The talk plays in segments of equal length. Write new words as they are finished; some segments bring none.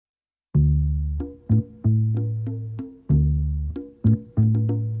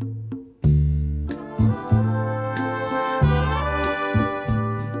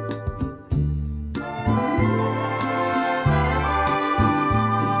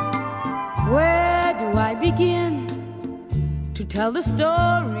I begin to tell the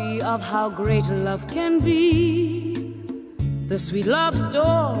story of how great love can be? The sweet love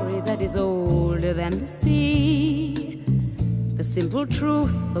story that is older than the sea. The simple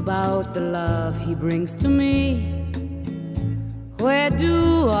truth about the love he brings to me. Where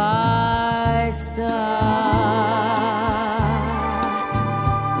do I start?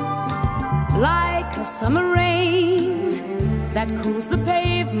 Like a summer rain that cools the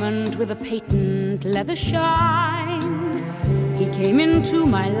pavement with a patent leather shine, he came into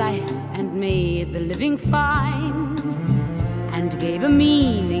my life and made the living fine, and gave a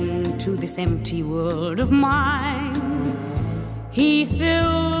meaning to this empty world of mine. He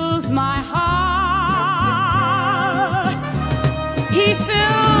fills my heart, he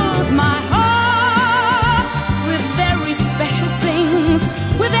fills my heart with very special things,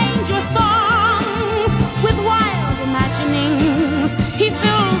 with angel songs, with wild imaginings. He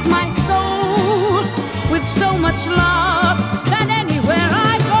fills my soul with so much love that anywhere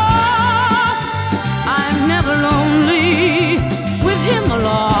I go, I'm never lonely with him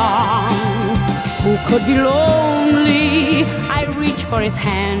along. Who could be lonely? I reach for his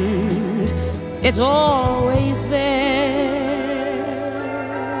hand, it's always there.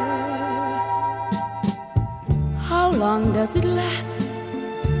 How long does it last?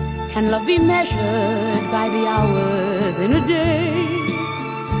 Can love be measured by the hours in a day?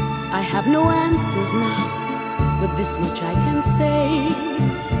 I have no answers now, but this much I can say: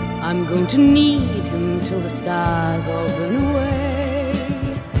 I'm going to need him till the stars all burn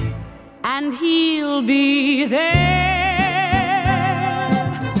away, and he'll be there.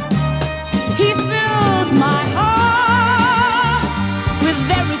 He fills my heart with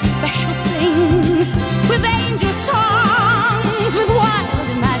very special things, with angel songs, with wild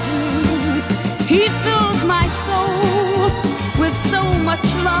imaginings. He fills my soul with so much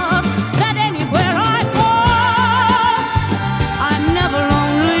love that anywhere I go, I'm never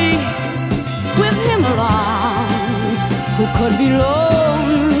lonely with him along. Who could be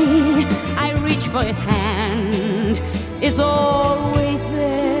lonely? I reach for his hand, it's always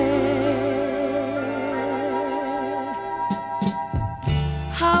there.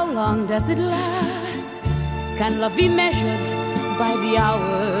 How long does it last? Can love be measured by the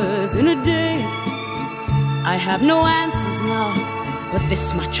hours in a day? I have no answers now, but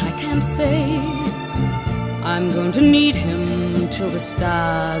this much I can say: I'm going to need him till the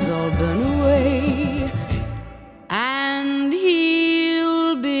stars all burn away,